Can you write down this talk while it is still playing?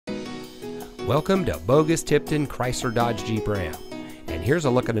Welcome to Boggus Tipton Chrysler Dodge Jeep Ram. And here's a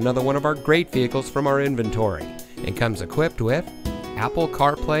look at another one of our great vehicles from our inventory. It comes equipped with Apple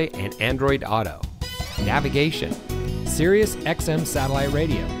CarPlay and Android Auto, navigation, Sirius XM satellite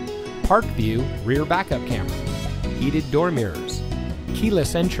radio, Park View rear backup camera, heated door mirrors,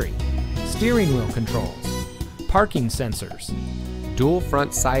 keyless entry, steering wheel controls, parking sensors, dual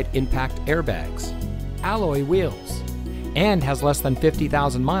front side impact airbags, alloy wheels, and has less than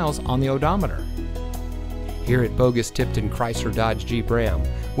 50,000 miles on the odometer. Here at Boggus Tipton Chrysler Dodge Jeep Ram,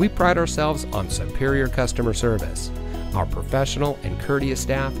 we pride ourselves on superior customer service. Our professional and courteous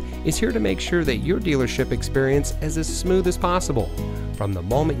staff is here to make sure that your dealership experience is as smooth as possible, from the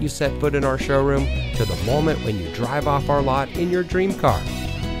moment you set foot in our showroom to the moment when you drive off our lot in your dream car.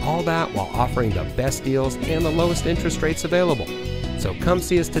 All that while offering the best deals and the lowest interest rates available. So come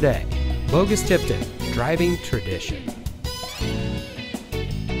see us today. Boggus Tipton, driving tradition.